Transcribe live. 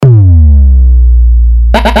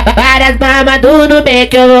Várias mamadu no meio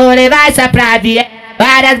que eu vou levar essa pra vier.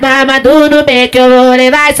 Várias mamadu no meio que eu vou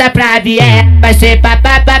levar essa pra vier. Vai ser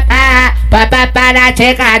papapá, papapá na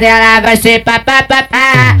tcheca dela. Vai ser papapá,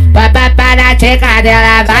 papapá na tcheca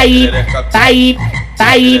dela. Vai, vai,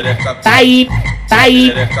 vai, vai,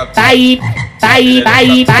 vai, vai,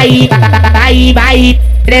 vai, vai, vai, vai, vai,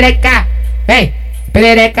 perereca, vem,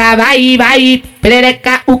 perereca, vai, vai,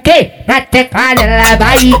 perereca, o quê? Na tcheca dela,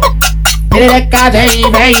 vai. Perereca vem,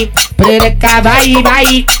 vem, perereca vai,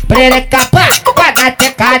 vai, perereca pá, pá na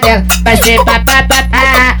tcheca dela. Vai ser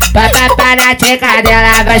papapá, papapá na tcheca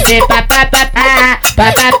dela. Vai ser papapá,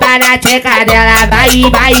 papapá na tcheca dela. Vai,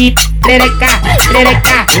 vai, perereca,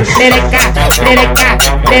 perereca, perereca, perereca,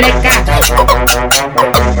 perereca.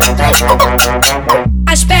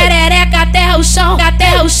 As perereca até o chão,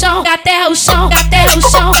 até o chão, até o chão, até o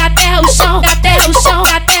chão, até o chão, até o chão,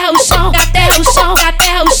 até o chão, até o chão,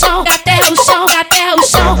 até o chão, até o chão, até o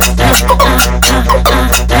chão.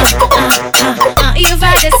 E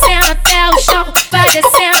vai descendo até o chão, vai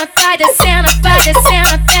descendo, vai descendo, vai descendo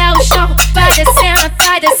até o chão, vai descendo,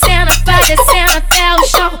 vai descendo, vai descendo até o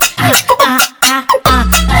chão.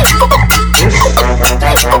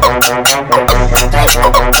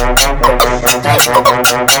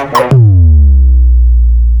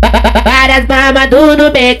 Várias mamadu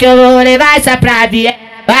no meio que eu vou levar essa pra vier.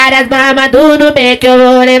 Várias mamadu no meio que eu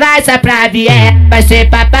vou levar essa pra vier. Vai ser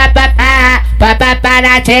papapá, papapá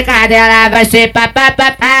na tcheca dela. Vai ser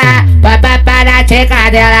papapá, papapá na tcheca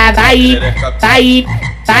dela. Vai, vai,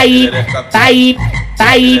 vai, vai,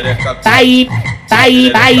 vai, vai,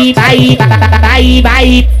 vai, vai, vai, vai,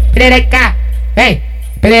 vai, perereca, vem,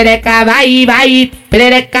 perereca, vai, vai,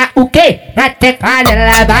 perereca, o quê? Na tcheca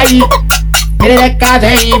dela, vai. Perereca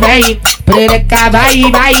vem, vem, perereca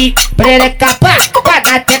vai, vai, perereca pá, pá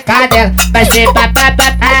na tcheca dela. Vai ser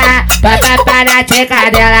papapá, papapá na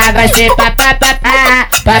tcheca dela. Vai ser papapá,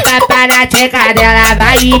 papapá na tcheca dela.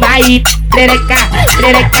 Vai, vai, perereca,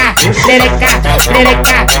 perereca, perereca,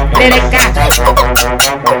 perereca, perereca.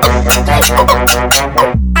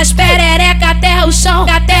 As perereca até o chão,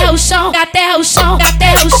 até o chão,